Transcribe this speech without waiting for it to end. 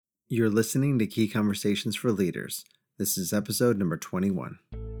You're listening to Key Conversations for Leaders. This is episode number 21.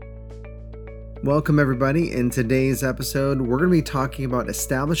 Welcome, everybody. In today's episode, we're going to be talking about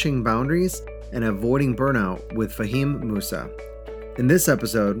establishing boundaries and avoiding burnout with Faheem Moosa. In this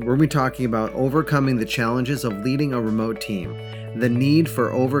episode, we're going to be talking about overcoming the challenges of leading a remote team, the need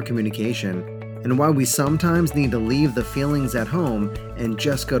for over-communication, and why we sometimes need to leave the feelings at home and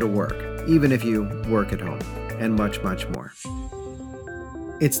just go to work, even if you work at home, and much, much more.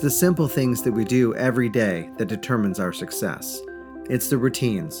 It's the simple things that we do every day that determines our success. It's the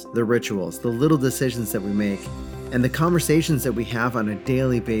routines, the rituals, the little decisions that we make, and the conversations that we have on a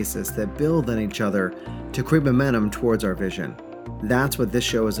daily basis that build on each other to create momentum towards our vision. That's what this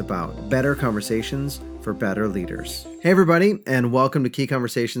show is about, better conversations for better leaders. Hey everybody, and welcome to Key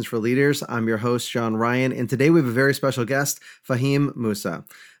Conversations for Leaders. I'm your host, John Ryan, and today we have a very special guest, Faheem Moosa.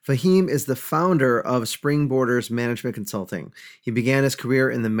 Faheem is the founder of Springboarders Management Consulting. He began his career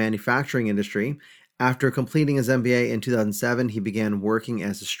in the manufacturing industry. After completing his MBA in 2007, he began working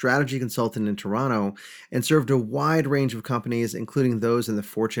as a strategy consultant in Toronto and served a wide range of companies, including those in the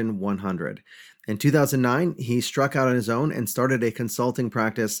Fortune 100. In 2009, he struck out on his own and started a consulting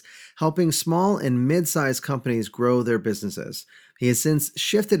practice, helping small and mid-sized companies grow their businesses. He has since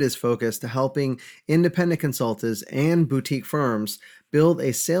shifted his focus to helping independent consultants and boutique firms build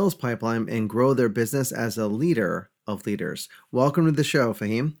a sales pipeline and grow their business as a leader of leaders. Welcome to the show,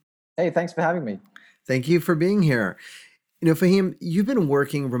 Faheem. Hey, thanks for having me. Thank you for being here. Faheem, you've been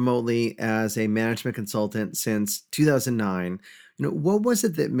working remotely as a management consultant since 2009. What was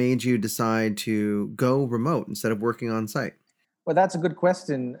it that made you decide to go remote instead of working on site? Well, that's a good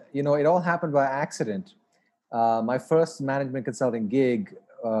question. It all happened by accident. My first management consulting gig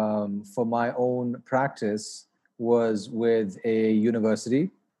for my own practice was with a university.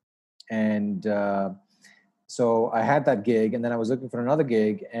 And so I had that gig, and then I was looking for another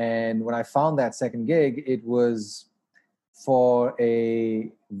gig. And when I found that second gig, it was for a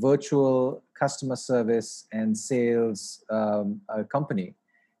virtual customer service and sales company.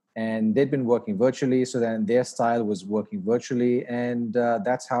 And they'd been working virtually, so then their style was working virtually. And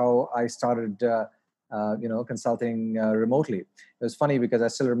that's how I started, consulting remotely. It was funny because I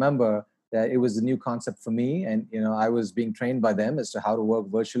still remember that it was a new concept for me. And, I was being trained by them as to how to work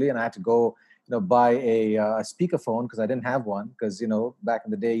virtually. And I had to go, buy a speakerphone because I didn't have one. Because, back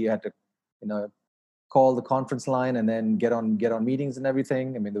in the day, you had to, call the conference line and then get on meetings and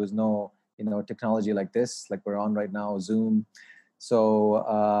everything. I mean, there was no, technology like this, like we're on right now, Zoom. So,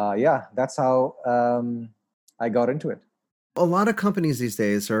 that's how I got into it. A lot of companies these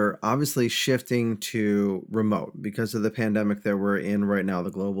days are obviously shifting to remote because of the pandemic that we're in right now, the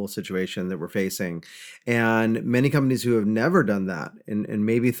global situation that we're facing. And many companies who have never done that and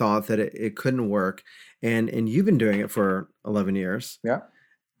maybe thought that it couldn't work. And you've been doing it for 11 years. Yeah.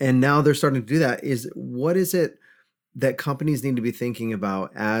 And now they're starting to do that. What is it that companies need to be thinking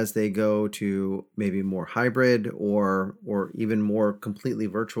about as they go to maybe more hybrid or even more completely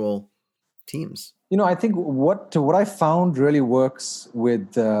virtual teams? I think what I found really works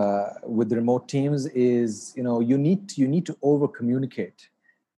with the remote teams is you need to over communicate.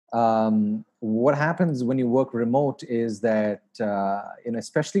 What happens when you work remote is that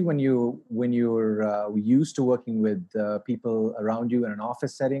especially when you're used to working with people around you in an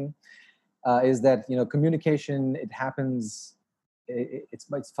office setting, is that communication, it happens. It's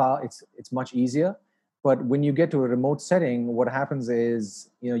much easier. But when you get to a remote setting, what happens is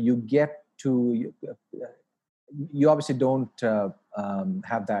you obviously don't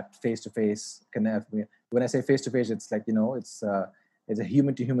have that face-to-face connect. When I say face-to-face, it's like it's a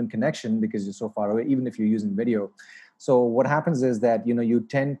human-to-human connection because you're so far away, even if you're using video. So what happens is that you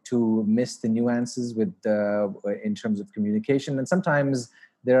tend to miss the nuances with in terms of communication, and sometimes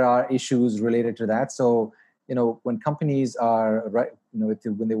there are issues related to that. So when companies are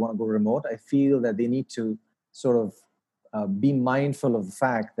when they want to go remote, I feel that they need to sort of be mindful of the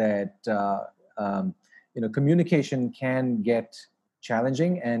fact that communication can get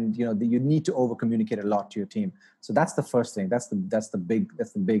challenging, and you need to over communicate a lot to your team. So that's the first thing. That's the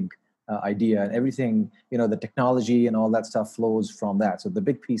big idea, and everything the technology and all that stuff flows from that. So the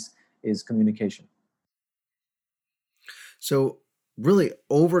big piece is communication. So really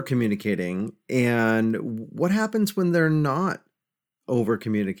over communicating, and what happens when they're not over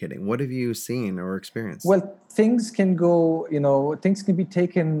communicating? What have you seen or experienced? Well, things can go, things can be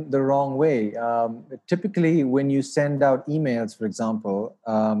taken the wrong way. Typically, when you send out emails, for example,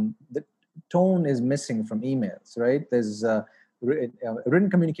 the tone is missing from emails, right? There's written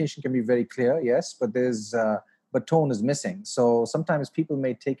communication can be very clear, yes, but but tone is missing. So sometimes people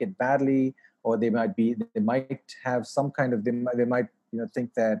may take it badly, or they might have some kind of, they might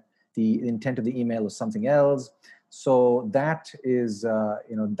think that the intent of the email is something else. So that is,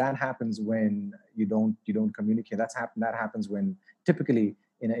 that happens when you don't communicate. That happens when typically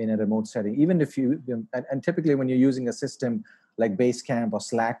in a remote setting, even if and typically when you're using a system like Basecamp or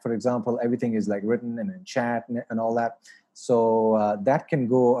Slack, for example, everything is like written and in chat and all that. So that can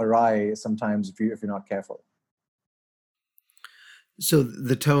go awry sometimes if you're not careful. So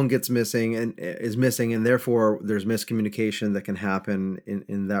the tone gets missing and is missing, and therefore there's miscommunication that can happen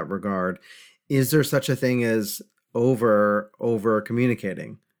in that regard. Is there such a thing as over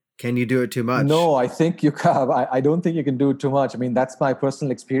communicating? Can you do it too much? No, I think you can. I don't think you can do too much. I mean, that's my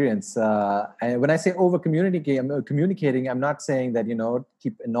personal experience. And when I say over communicating, I'm not saying that,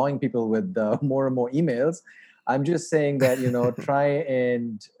 keep annoying people with more and more emails. I'm just saying that,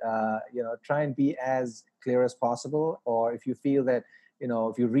 try and be as clear as possible. Or if you feel that,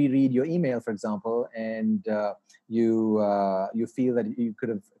 if you reread your email, for example, and you feel that you could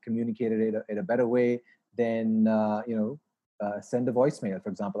have communicated it in a better way, then, send a voicemail, for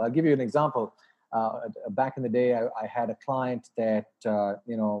example. I'll give you an example. Back in the day, I had a client that, there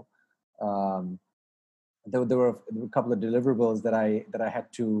were a couple of deliverables that I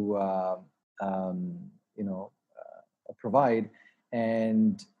had to, provide.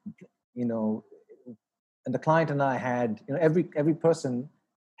 And, and the client and I had, every person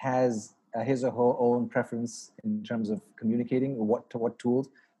has his or her own preference in terms of communicating, what tools.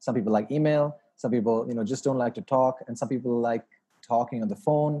 Some people like email, some people just don't like to talk, and some people like talking on the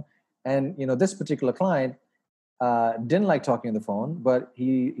phone. And this particular client didn't like talking on the phone, but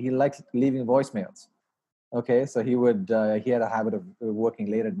he liked leaving voicemails. Okay, so he had a habit of working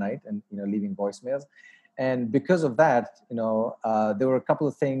late at night and leaving voicemails. And because of that, there were a couple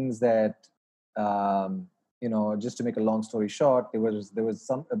of things that, just to make a long story short, there was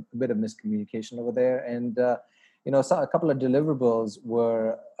a bit of miscommunication over there. And so a couple of deliverables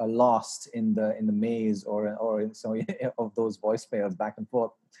were lost in the maze or in some of those voicemails back and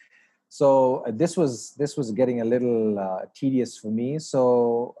forth. So this was getting a little tedious for me.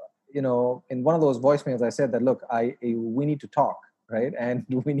 So in one of those voicemails, I said that, look, we need to talk, right? And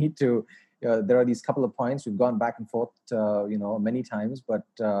we need to. There are these couple of points we've gone back and forth, many times, but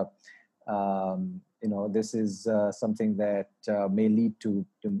this is something that may lead to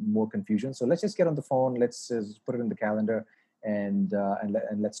more confusion. So let's just get on the phone. Let's just put it in the calendar and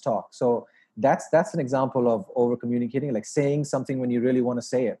let's talk. So that's an example of over communicating, like saying something when you really want to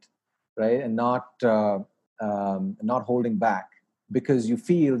say it, right? And not holding back because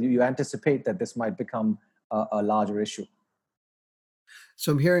you anticipate that this might become a larger issue.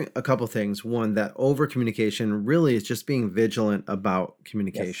 So I'm hearing a couple things. One, that over communication really is just being vigilant about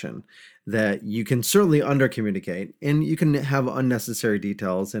communication. Yes. That you can certainly under communicate and you can have unnecessary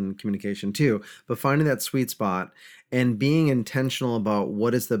details in communication too, but finding that sweet spot and being intentional about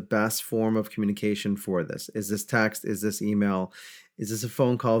what is the best form of communication for this. Is this text? Is this email? Is this a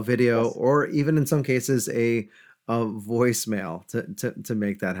phone call, video, yes, or even in some cases a voicemail to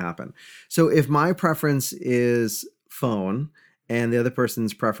make that happen? So if my preference is phone, and the other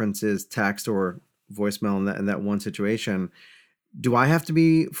person's preference is text or voicemail in that one situation, do I have to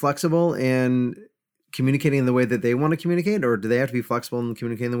be flexible and communicating in the way that they want to communicate, or do they have to be flexible and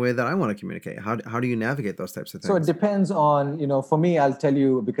communicating the way that I want to communicate? How do you navigate those types of things? So it depends on, for me, I'll tell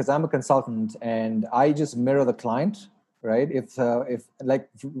you, because I'm a consultant and I just mirror the client, right? If like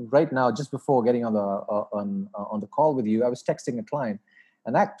right now, just before getting on the call with you, I was texting a client,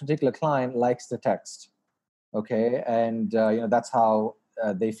 and that particular client likes the text. Okay, and that's how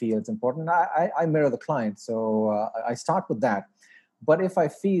they feel it's important. I mirror the client, so I start with that. But if I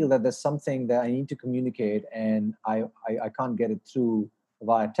feel that there's something that I need to communicate and I can't get it through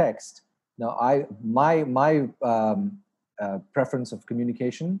via text, now my preference of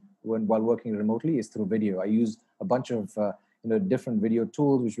communication while working remotely is through video. I use a bunch of different video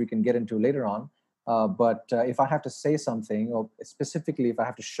tools which we can get into later on. But if I have to say something, or specifically if I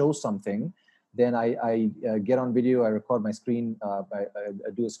have to show something, then I get on video, I record my screen,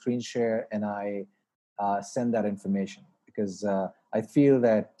 I do a screen share, and I send that information because I feel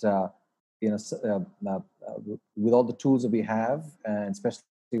that with all the tools that we have, and especially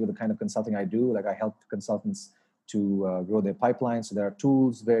with the kind of consulting I do, like I help consultants to grow their pipeline. So there are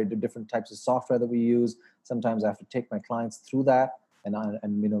tools, very different types of software that we use. Sometimes I have to take my clients through that and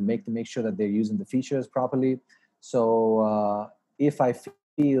make sure that they're using the features properly. So if I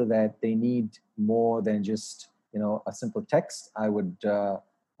feel that they need more than just a simple text, I would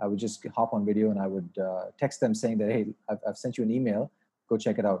just hop on video and I would text them saying that, hey, I've sent you an email, go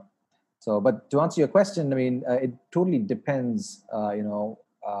check it out. So, but to answer your question, I mean, it totally depends, on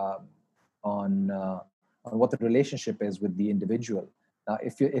what the relationship is with the individual.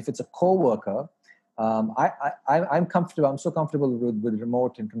 if it's a coworker, I'm comfortable. I'm so comfortable with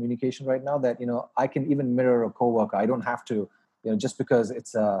remote and communication right now that I can even mirror a coworker. I don't have to, just because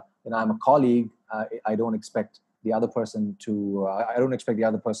it's I'm a colleague. I don't expect the other person to. I don't expect the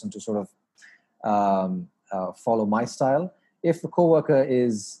other person to sort of follow my style. If a coworker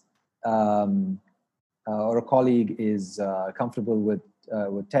is or a colleague is comfortable with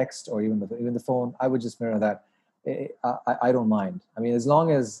text or even the phone, I would just mirror that. I don't mind. I mean, as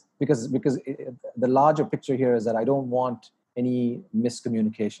long as because the larger picture here is that I don't want any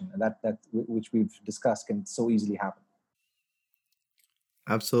miscommunication, and that which we've discussed can so easily happen.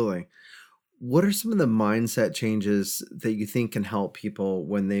 Absolutely. What are some of the mindset changes that you think can help people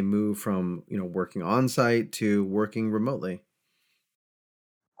when they move from, working on site to working remotely?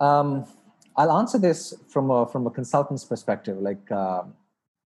 Um, I'll answer this from a consultant's perspective. Like,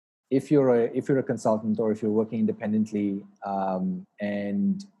 if you're a consultant or if you're working independently,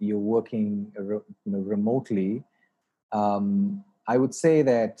 and you're working remotely, I would say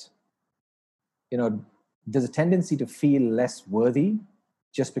that there's a tendency to feel less worthy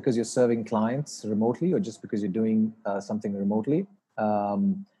just because you're serving clients remotely or just because you're doing something remotely.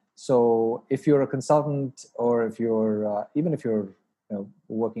 So if you're a consultant or if you're even if you're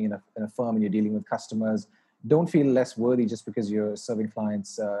working in a firm and you're dealing with customers, don't feel less worthy just because you're serving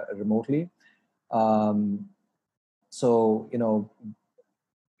clients remotely. Um, so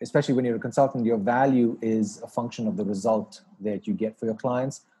especially when you're a consultant, your value is a function of the result that you get for your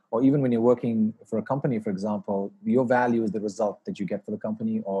clients. Or even when you're working for a company, for example, your value is the result that you get for the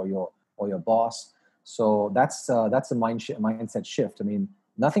company or your boss. So that's a mindset shift. I mean,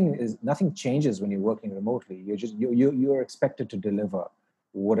 nothing changes when you're working remotely. You're expected to deliver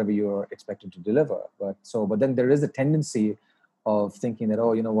whatever you're expected to deliver. But then there is a tendency of thinking that,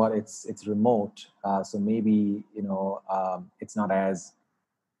 oh, you know what, it's remote, so maybe it's not as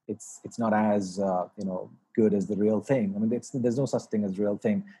good as the real thing. I mean, there's no such thing as real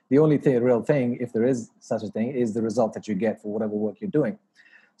thing. The only real thing, if there is such a thing, is the result that you get for whatever work you're doing.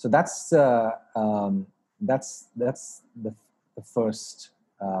 So that's the first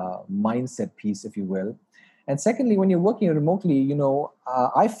mindset piece, if you will. And secondly, when you're working remotely,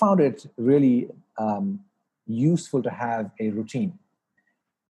 I found it really useful to have a routine.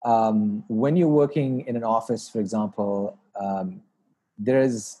 When you're working in an office, for example, there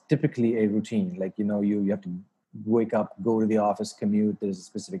is typically a routine. Like, you have to wake up, go to the office, commute. There's a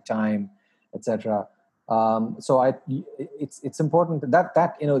specific time, etc. So it's important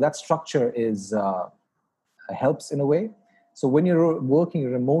that structure is helps in a way. So when you're working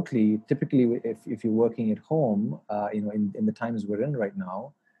remotely, typically if you're working at home, in the times we're in right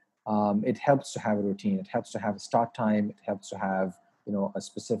now, it helps to have a routine. It helps to have a start time. It helps to have a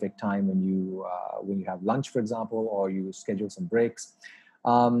specific time when you have lunch, for example, or you schedule some breaks.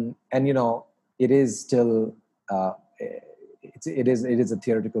 And it is still it is a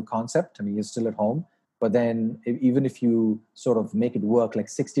theoretical concept. I mean, you're still at home, but then even if you sort of make it work like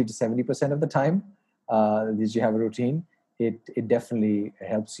 60 to 70% of the time that you have a routine, it definitely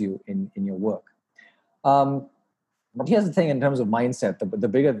helps you in your work. But here's the thing: in terms of mindset,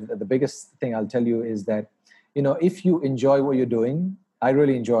 the biggest thing I'll tell you is that if you enjoy what you're doing, I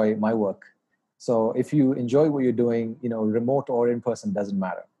really enjoy my work. So if you enjoy what you're doing, remote or in person doesn't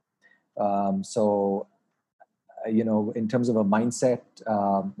matter. In terms of a mindset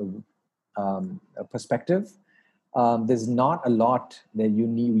a perspective, there's not a lot that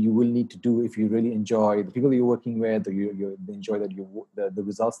you will need to do if you really enjoy the people you're working with, or you enjoy the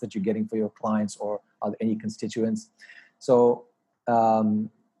results that you're getting for your clients or any constituents. So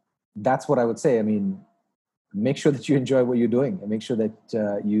that's what I would say. I mean, make sure that you enjoy what you're doing, and make sure that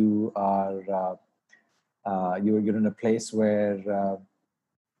you are you're in a place where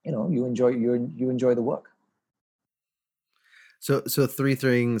you enjoy the work. So three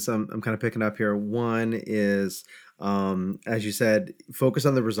things I'm kind of picking up here. One is, as you said, focus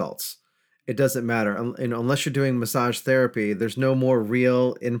on the results. It doesn't matter, unless you're doing massage therapy. There's no more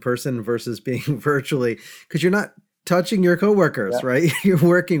real in person versus being virtually, because you're not touching your coworkers, Yeah. right? You're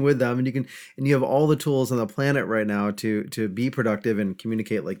working with them, and you have all the tools on the planet right now to be productive and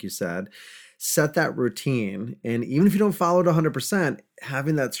communicate, like you said. Set that routine, and even if you don't follow it 100%,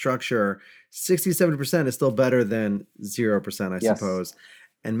 having that structure, 60-70% is still better than 0%, I Yes. suppose.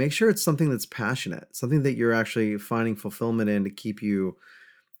 And make sure it's something that's passionate, something that you're actually finding fulfillment in to keep you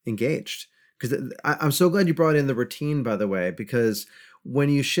engaged. Because I'm so glad you brought in the routine, by the way, because when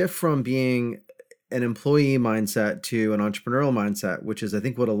you shift from being an employee mindset to an entrepreneurial mindset, which is, I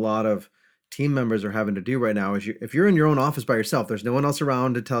think, what a lot of team members are having to do right now, is if you're in your own office by yourself, there's no one else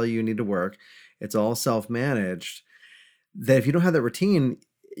around to tell you need to work. It's all self-managed. that if you don't have that routine,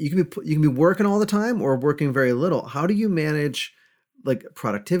 you can be working all the time or working very little. How do you manage like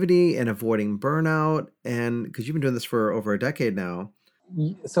productivity and avoiding burnout? And because you've been doing this for over a decade now.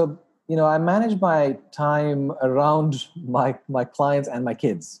 So, I manage my time around my clients and my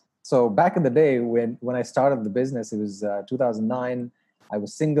kids. So back in the day when I started the business, it was 2009. I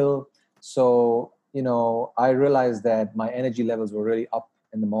was single. So, I realized that my energy levels were really up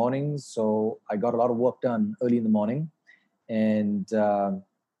in the mornings. So I got a lot of work done early in the morning. And,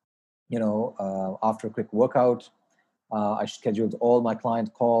 after a quick workout, I scheduled all my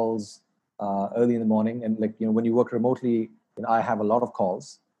client calls early in the morning. And when you work remotely, I have a lot of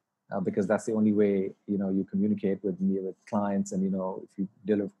calls because that's the only way, you communicate with me, with clients. And, if you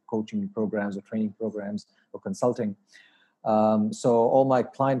deliver coaching programs or training programs or consulting. So all my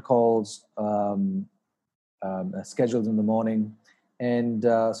client calls are scheduled in the morning. And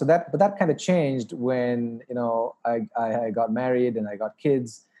but that kind of changed when, I got married and I got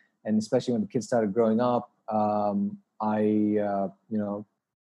kids. And especially when the kids started growing up, I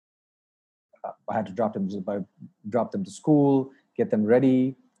had to drop them to school, get them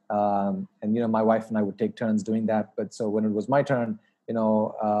ready, and my wife and I would take turns doing that. But so when it was my turn,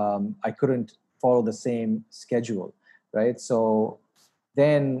 I couldn't follow the same schedule, right? So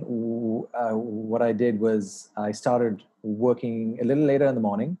then what I did was I started working a little later in the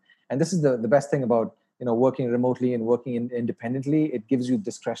morning, and this is the best thing about working remotely and working independently. It gives you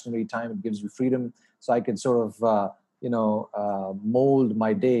discretionary time, it gives you freedom, so I could sort of mold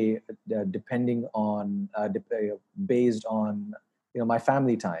my day depending on based on my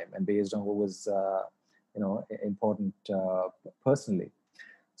family time and based on what was important personally.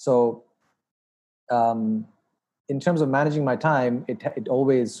 So in terms of managing my time, it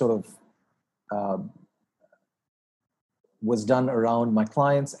always sort of was done around my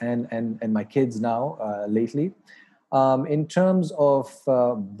clients and my kids now lately. In terms of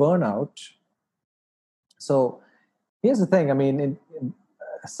burnout, so here's the thing. I mean,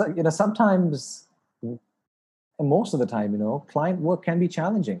 sometimes, and most of the time, client work can be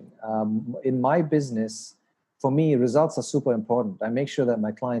challenging. In my business, for me, results are super important. I make sure that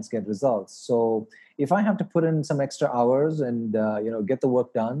my clients get results. So if I have to put in some extra hours and get the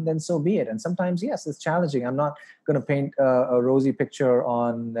work done, then so be it. And sometimes, yes, it's challenging. I'm not going to paint a rosy picture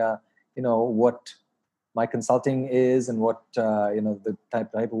on what my consulting is and what the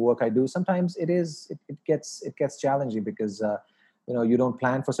type of work I do. Sometimes it gets challenging because you don't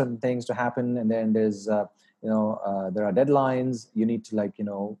plan for certain things to happen, and then there's there are deadlines. You need to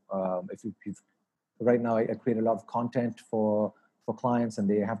if you've right now I create a lot of content for clients, and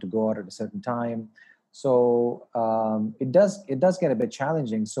they have to go out at a certain time. So it does get a bit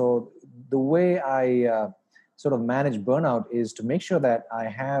challenging. So the way I sort of manage burnout is to make sure that I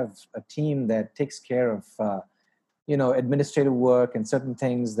have a team that takes care of administrative work and certain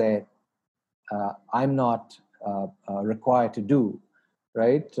things that I'm not required to do.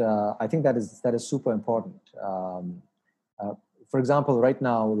 Right? I think that is super important. Uh, for example, right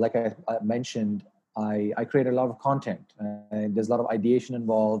now, like I mentioned, I create a lot of content, and there's a lot of ideation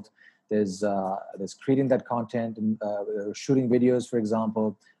involved. There's creating that content and shooting videos, for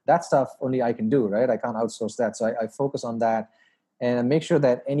example. That stuff only I can do, right? I can't outsource that, so I focus on that and make sure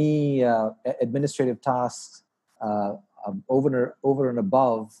that any administrative tasks over and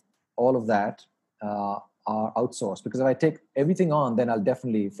above all of that are outsourced. Because if I take everything on, then I'll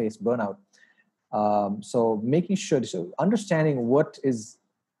definitely face burnout. So making sure, so understanding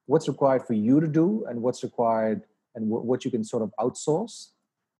what's required for you to do and what's required and what you can sort of outsource,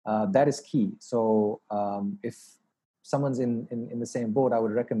 that is key. So if someone's in the same boat, I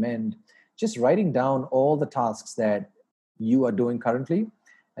would recommend just writing down all the tasks that you are doing currently,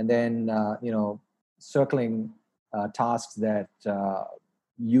 and then circling tasks that that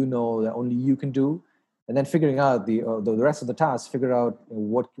only you can do, and then figuring out the rest of the tasks. Figure out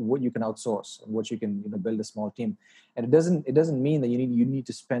what you can outsource and what you can build a small team. And it doesn't mean that you need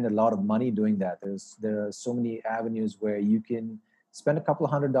to spend a lot of money doing that. There are so many avenues where you can spend a couple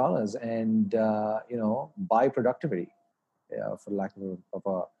of $100 and buy productivity, for lack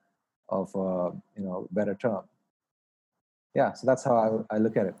of a better term. Yeah, so that's how I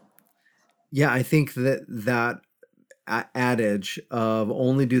look at it. Yeah, I think that adage of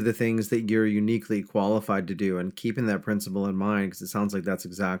only do the things that you're uniquely qualified to do, and keeping that principle in mind, because it sounds like that's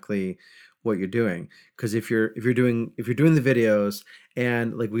exactly what you're doing. Because if you're doing the videos,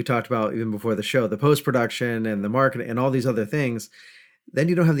 and like we talked about even before the show, the post production and the marketing and all these other things, then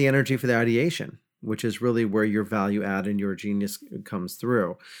you don't have the energy for the ideation, which is really where your value add and your genius comes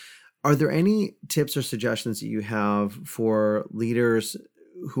through. Are there any tips or suggestions that you have for leaders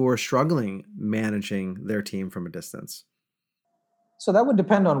who are struggling managing their team from a distance? So that would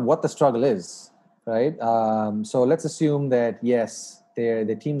depend on what the struggle is, right? So let's assume that yes, their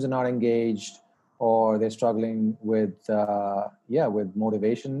teams are not engaged, or they're struggling with with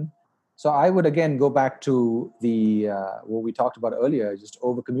motivation. So I would again go back to the what we talked about earlier: just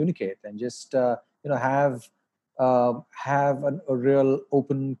over communicate and just have a real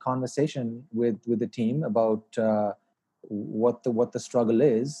open conversation with the team about what the struggle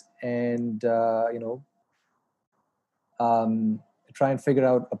is, and um, try and figure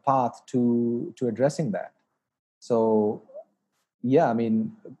out a path to addressing that. So yeah, I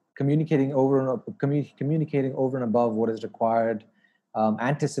mean, communicating over and above what is required,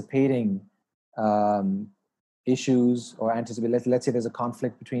 anticipating um, issues, or anticipate. Let's say there's a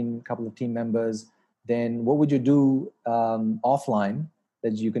conflict between a couple of team members. Then what would you do offline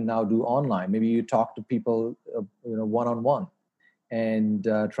that you can now do online? Maybe you talk to people, one on one, and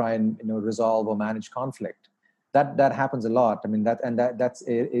try and resolve or manage conflict. That happens a lot. I mean, that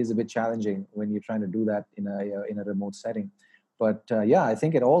is a bit challenging when you're trying to do that in a remote setting. But yeah, I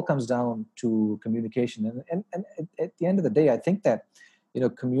think it all comes down to communication. And at the end of the day, I think that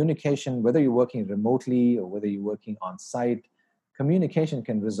communication, whether you're working remotely or whether you're working on site, communication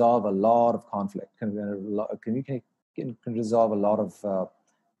can resolve a lot of conflict. Communicate can resolve a lot of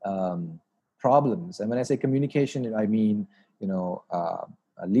problems. And when I say communication, I mean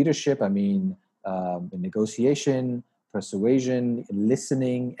leadership. I mean negotiation, persuasion,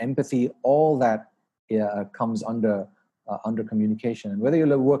 listening, empathy. All that comes under communication. And whether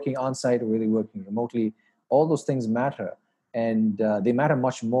you're working on site or whether you're working remotely, all those things matter. And they matter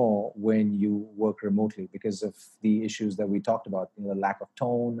much more when you work remotely because of the issues that we talked about, the lack of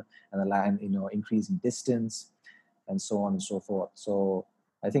tone and the increasing distance, and so on and so forth. So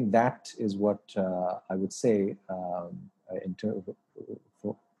I think that is what I would say in terms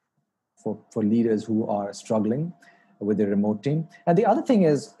for leaders who are struggling with the remote team. And the other thing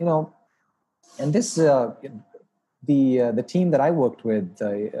is, and this the team that I worked with,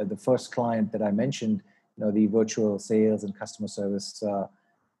 the first client that I mentioned, the virtual sales and customer service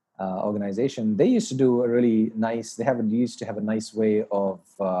organization, they used to do a really nice. Used to have a nice way of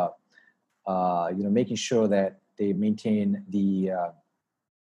making sure that they maintain the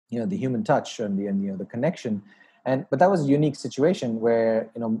human touch and the connection. But that was a unique situation where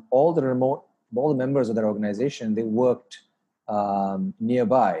all the members of that organization, they worked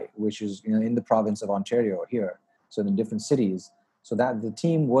nearby, which is in the province of Ontario here, so in different cities. So that the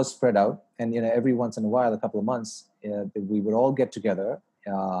team was spread out, and every once in a while, a couple of months, we would all get together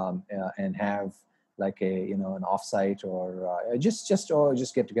and have like an offsite, or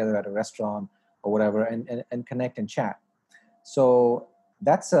just get together at a restaurant or whatever, and connect and chat. So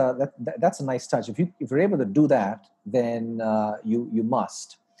that's a nice touch. If you're able to do that, then you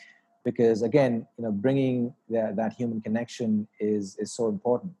must, because again, bringing that human connection is so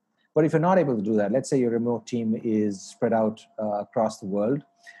important. But if you're not able to do that, let's say your remote team is spread out across the world,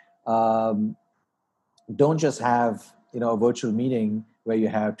 don't just have a virtual meeting where you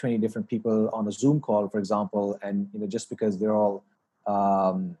have 20 different people on a Zoom call, for example, and just because they're all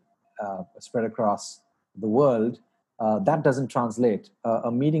spread across the world, that doesn't translate. A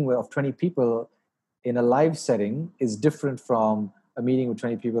meeting of 20 people in a live setting is different from a meeting with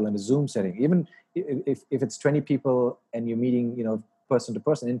 20 people in a Zoom setting. Even if it's 20 people and you're meeting, person to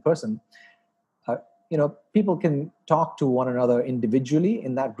person, in person, people can talk to one another individually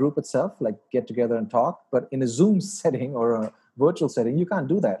in that group itself, like get together and talk. But in a Zoom setting or a virtual setting, you can't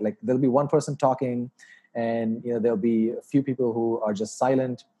do that. Like there'll be one person talking, and there'll be a few people who are just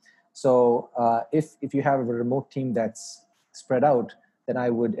silent. So if you have a remote team that's spread out, then I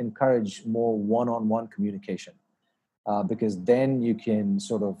would encourage more one-on-one communication, because then you can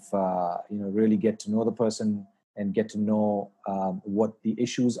sort of really get to know the person and get to know what the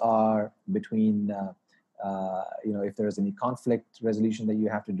issues are between if there's any conflict resolution that you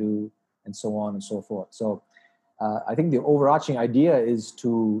have to do, and so on and so forth. So I think the overarching idea is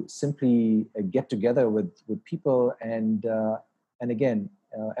to simply get together with people and again,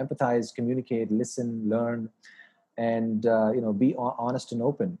 empathize, communicate, listen, learn, and be honest and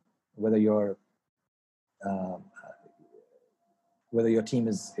open, whether your team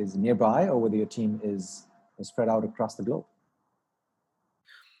is nearby or whether your team is spread out across the globe.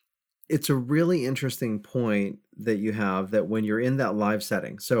 It's a really interesting point that you have, that when you're in that live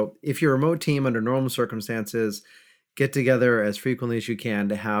setting. So if your remote team under normal circumstances, get together as frequently as you can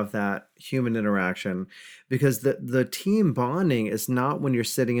to have that human interaction, because the team bonding is not when you're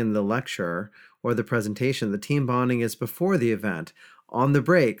sitting in the lecture or the presentation. The team bonding is before the event, on the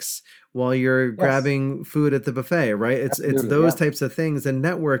breaks, while you're grabbing food at the buffet, right? It's those types of things, and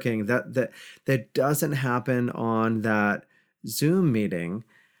networking that doesn't happen on that Zoom meeting,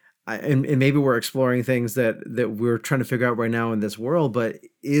 and maybe we're exploring things that we're trying to figure out right now in this world, but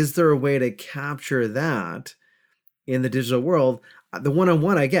is there a way to capture that in the digital world? The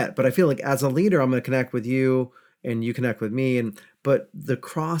one-on-one I get, but I feel like as a leader, I'm going to connect with you and you connect with me, but the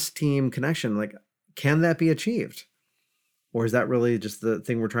cross-team connection, like, can that be achieved? Or is that really just the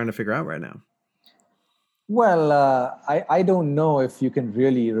thing we're trying to figure out right now? Well, I don't know if you can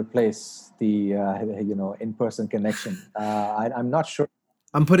really replace the in-person connection. I'm not sure.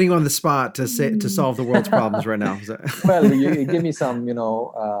 I'm putting you on the spot to solve the world's problems right now. Well, you give me some you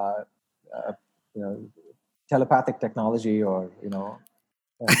know telepathic technology, or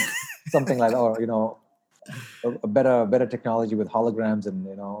something like that, or a better technology with holograms and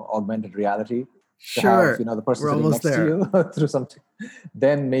augmented reality, to have Sure, the person we're sitting almost next to there. you through something.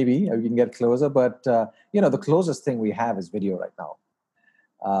 Then maybe we can get closer. But the closest thing we have is video right now.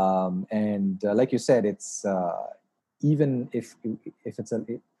 And like you said, it's even if it's a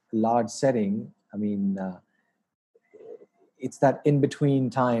large setting. I mean, it's that in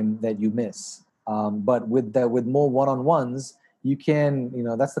between time that you miss. But with more one-on-ones, you can,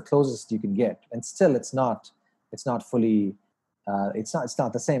 that's the closest you can get, and still it's not fully. It's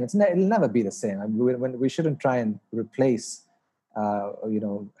not the same. It'll never be the same. I mean, we shouldn't try and replace,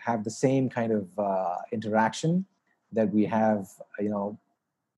 have the same kind of interaction that we have,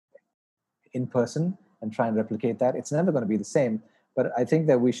 in person, and try and replicate that. It's never going to be the same. But I think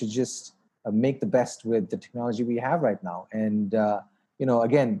that we should just make the best with the technology we have right now. And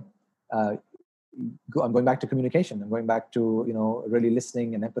again, uh, I'm going back to communication. I'm going back to really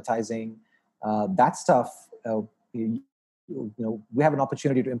listening and empathizing. That stuff. We have an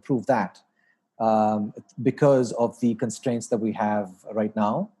opportunity to improve that, because of the constraints that we have right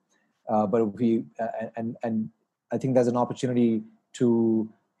now. But we and I think there's an opportunity to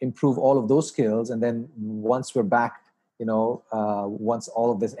improve all of those skills, and then once we're back, once all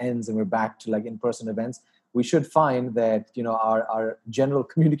of this ends and we're back to like in-person events, we should find that our general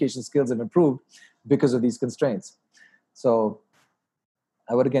communication skills have improved because of these constraints. So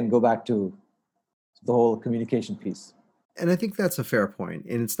I would again go back to the whole communication piece. And I think that's a fair point.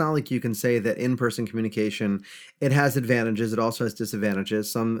 And it's not like you can say that in-person communication, it has advantages, it also has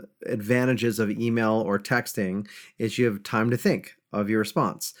disadvantages. Some advantages of email or texting is you have time to think of your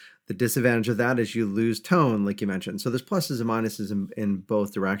response. The disadvantage of that is you lose tone, like you mentioned. So there's pluses and minuses in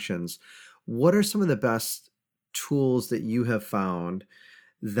both directions. What are some of the best tools that you have found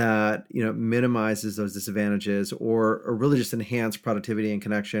that minimizes those disadvantages, or really just enhance productivity and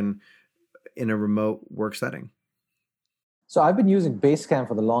connection in a remote work setting? So I've been using Basecamp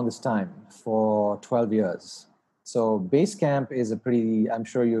for the longest time, for 12 years. So Basecamp is I'm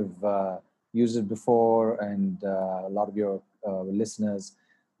sure you've used it before, and a lot of your listeners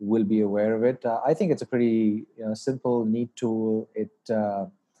will be aware of it. I think it's a pretty simple, neat tool.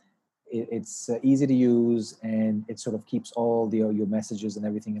 It's easy to use, and it sort of keeps all your messages and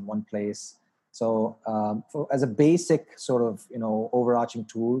everything in one place. So as a basic sort of overarching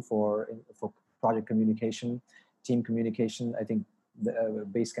tool for project communication, team communication, I think the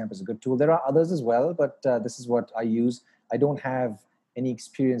Basecamp is a good tool. There are others as well, but this is what I use. I don't have any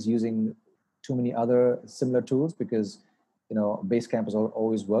experience using too many other similar tools, because Basecamp has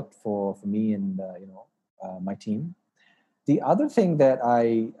always worked for me and my team. The other thing that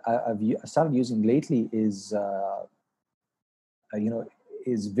I've started using lately is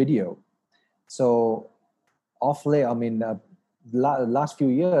is video. So off late, I mean, last few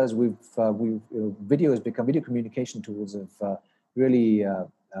years, video has become, video communication tools have really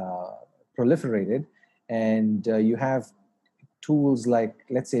proliferated, and you have tools like,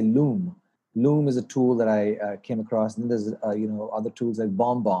 let's say, Loom. Loom is a tool that I came across, and then there's other tools like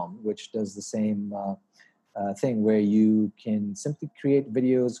BombBomb, which does the same thing, where you can simply create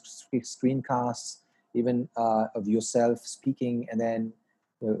videos, screencasts, even of yourself speaking, and then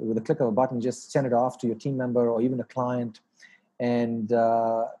with a click of a button, just send it off to your team member or even a client, and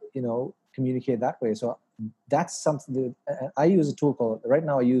communicate that way. So that's something that I use a tool called, right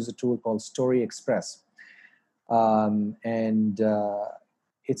now I use a tool called Story Express, and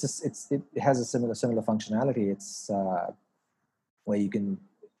it has a similar functionality. It's where you can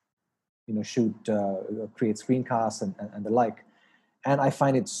shoot, create screencasts and the like. And I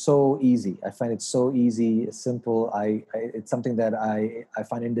find it so easy. Simple. It's something that I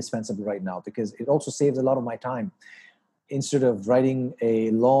find indispensable right now, because it also saves a lot of my time. Instead of writing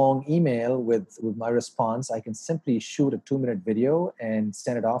a long email with my response, I can simply shoot a 2-minute video and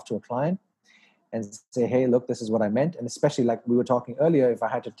send it off to a client and say, hey, look, this is what I meant. And especially, like we were talking earlier, if I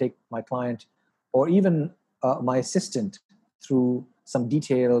had to take my client or even my assistant through some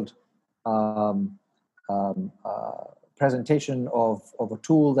detailed um, presentation of a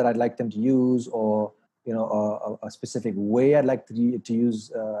tool that I'd like them to use, or a specific way I'd like to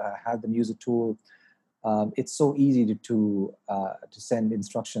use, have them use a tool. It's so easy to send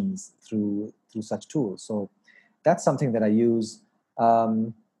instructions through such tools. So that's something that I use.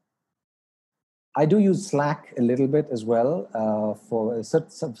 I do use Slack a little bit as well for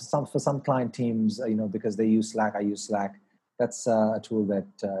some client teams. Because they use Slack, I use Slack. That's a tool that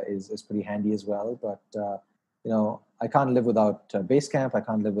is pretty handy as well. But I can't live without Basecamp. I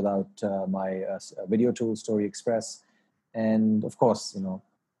can't live without my video tool, Story Express, and of course,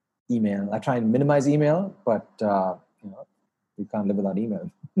 email. I try and minimize email, but you can't live without email.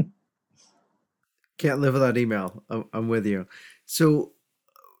 Can't live without email. I'm with you. So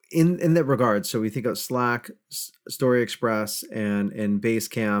in that regard, so we think of Slack, Story Express, and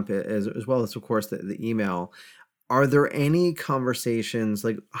Basecamp, as well as, of course, the email. Are there any conversations,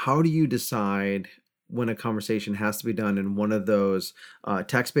 like how do you decide when a conversation has to be done in one of those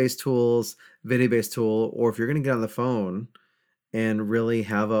text-based tools, video-based tool, or if you're going to get on the phone and really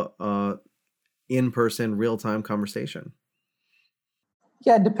have a in-person, real-time conversation?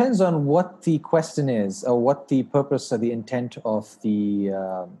 Yeah, it depends on what the question is, or what the purpose or the intent of the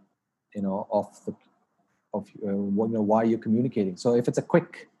why you're communicating. So if it's a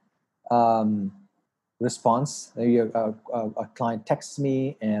quick response, maybe a client texts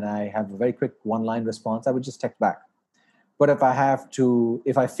me and I have a very quick one-line response, I would just text back. But if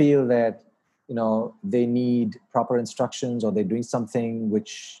I feel that they need proper instructions, or they're doing something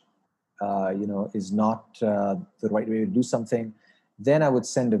which is not the right way to do something, then I would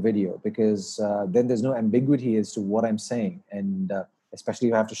send a video, because then there's no ambiguity as to what I'm saying, and especially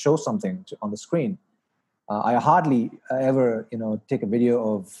if I have to show something on the screen. I hardly ever take a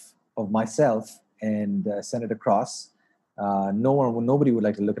video of myself and send it across. Nobody would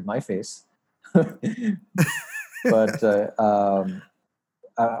like to look at my face. But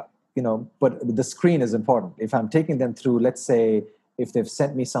but the screen is important. If I'm taking them through, let's say, if they've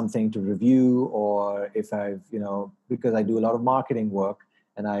sent me something to review, or if I've, because I do a lot of marketing work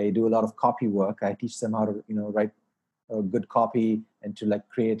and I do a lot of copy work, I teach them how to, write a good copy and to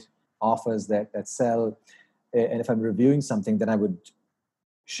create offers that sell. And if I'm reviewing something, then I would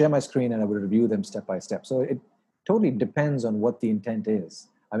share my screen and I would review them step by step. So it totally depends on what the intent is.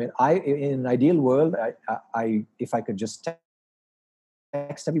 I mean, in an ideal world, I if I could just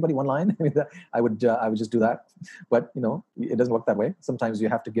text everybody one line, I would just do that. But it doesn't work that way. Sometimes you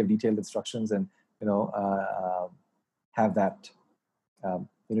have to give detailed instructions and have that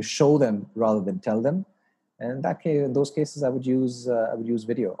show them rather than tell them. And in those cases, I would use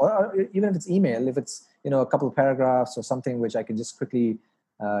video, or even if it's email, if it's a couple of paragraphs or something which I can just quickly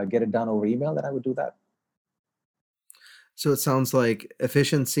get it done over email, then I would do that. So it sounds like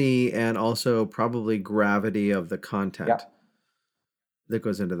efficiency and also probably gravity of the content that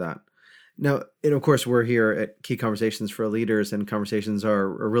goes into that. Now, and of course, we're here at Key Conversations for Leaders, and conversations are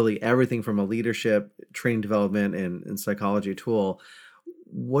really everything from a leadership, training development, and psychology tool.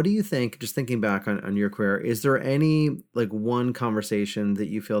 What do you think, just thinking back on your career, is there any one conversation that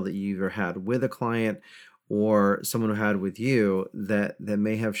you feel that you either had with a client or someone who had with you that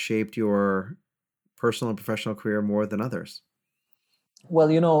may have shaped your personal and professional career more than others? Well,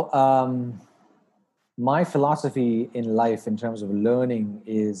 my philosophy in life in terms of learning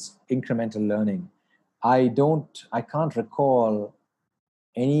is incremental learning. I can't recall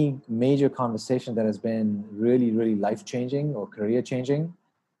any major conversation that has been really, really life-changing or career-changing.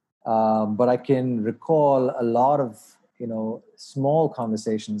 But I can recall a lot of, small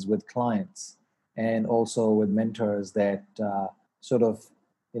conversations with clients and also with mentors that sort of,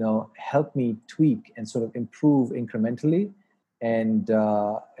 help me tweak and sort of improve incrementally, and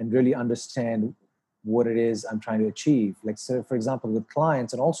really understand what it is I'm trying to achieve. Like, so for example, with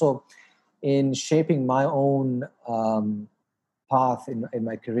clients, and also in shaping my own path in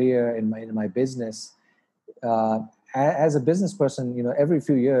my career, in my business. As a business person, every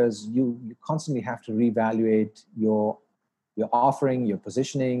few years you constantly have to reevaluate your offering, your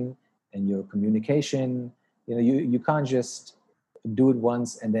positioning, and your communication. You can't just do it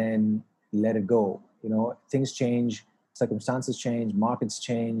once and then let it go. Things change, circumstances change, markets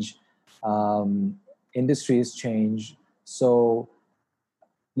change, industries change. So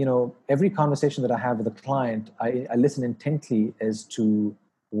every conversation that I have with a client, I listen intently as to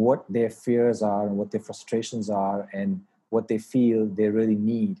what their fears are and what their frustrations are and what they feel they really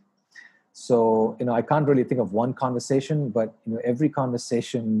need. So, I can't really think of one conversation, but, every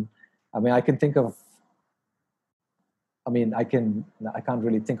conversation, I can't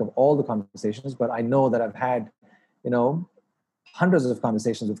really think of all the conversations, but I know that I've had, hundreds of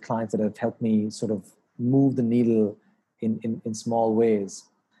conversations with clients that have helped me sort of move the needle in small ways.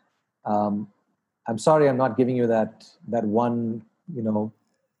 I'm sorry, I'm not giving you that one,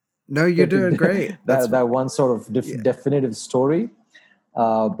 No, you're doing great. that one sort of definitive story.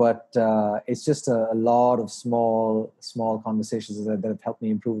 But it's just a lot of small conversations that have helped me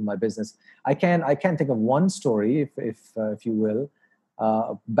improve in my business. I can't think of one story, if you will.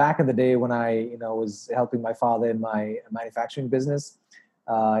 Back in the day when I was helping my father in my manufacturing business,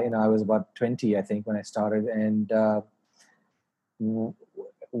 I was about 20, I think, when I started, and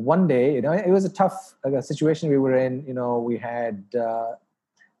one day, it was a tough situation we were in. We had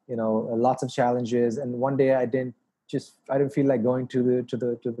lots of challenges, and one day I didn't feel like going to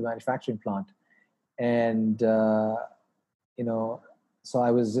the manufacturing plant, and so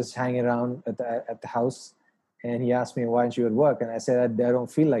I was just hanging around at the house, and he asked me, "Why aren't you at work?" And I said, "I don't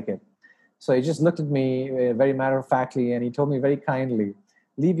feel like it." So he just looked at me very matter of factly, and he told me very kindly,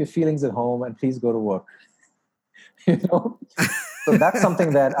 "Leave your feelings at home and please go to work." So that's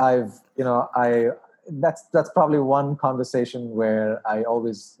something that that's probably one conversation where I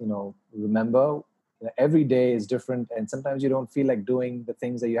always remember. Every day is different, and sometimes you don't feel like doing the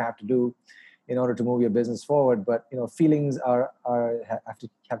things that you have to do in order to move your business forward. But feelings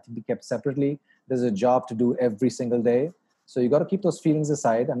have to be kept separately. There's a job to do every single day, so you got to keep those feelings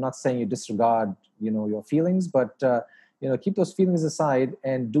aside. I'm not saying you disregard your feelings, but keep those feelings aside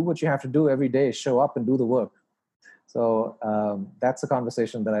and do what you have to do every day. Show up and do the work. So that's a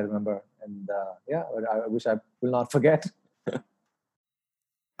conversation that I remember, and I wish I will not forget.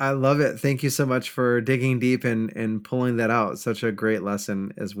 I love it. Thank you so much for digging deep and pulling that out. Such a great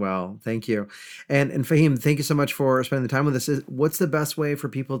lesson as well. Thank you. And Faheem, thank you so much for spending the time with us. What's the best way for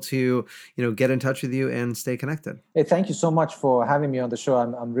people to, get in touch with you and stay connected? Hey, thank you so much for having me on the show.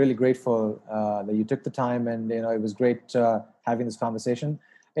 I'm really grateful that you took the time, and it was great having this conversation.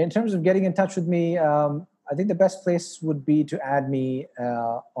 In terms of getting in touch with me, I think the best place would be to add me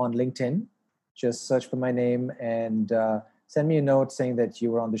on LinkedIn. Just search for my name and send me a note saying that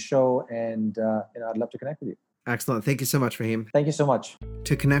you were on the show, and I'd love to connect with you. Excellent. Thank you so much, Faheem. Thank you so much.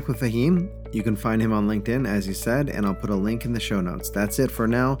 To connect with Faheem, you can find him on LinkedIn, as you said, and I'll put a link in the show notes. That's it for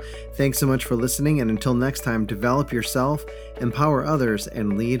now. Thanks so much for listening, and until next time, develop yourself, empower others,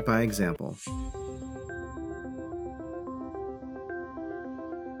 and lead by example.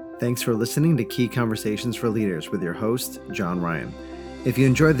 Thanks for listening to Key Conversations for Leaders with your host, John Ryan. If you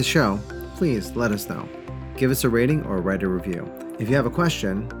enjoyed the show, please let us know. Give us a rating or write a review. If you have a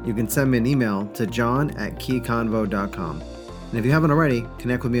question, you can send me an email to john@keyconvo.com. And if you haven't already,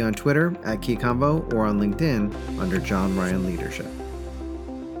 connect with me on Twitter @keyconvo or on LinkedIn under John Ryan Leadership.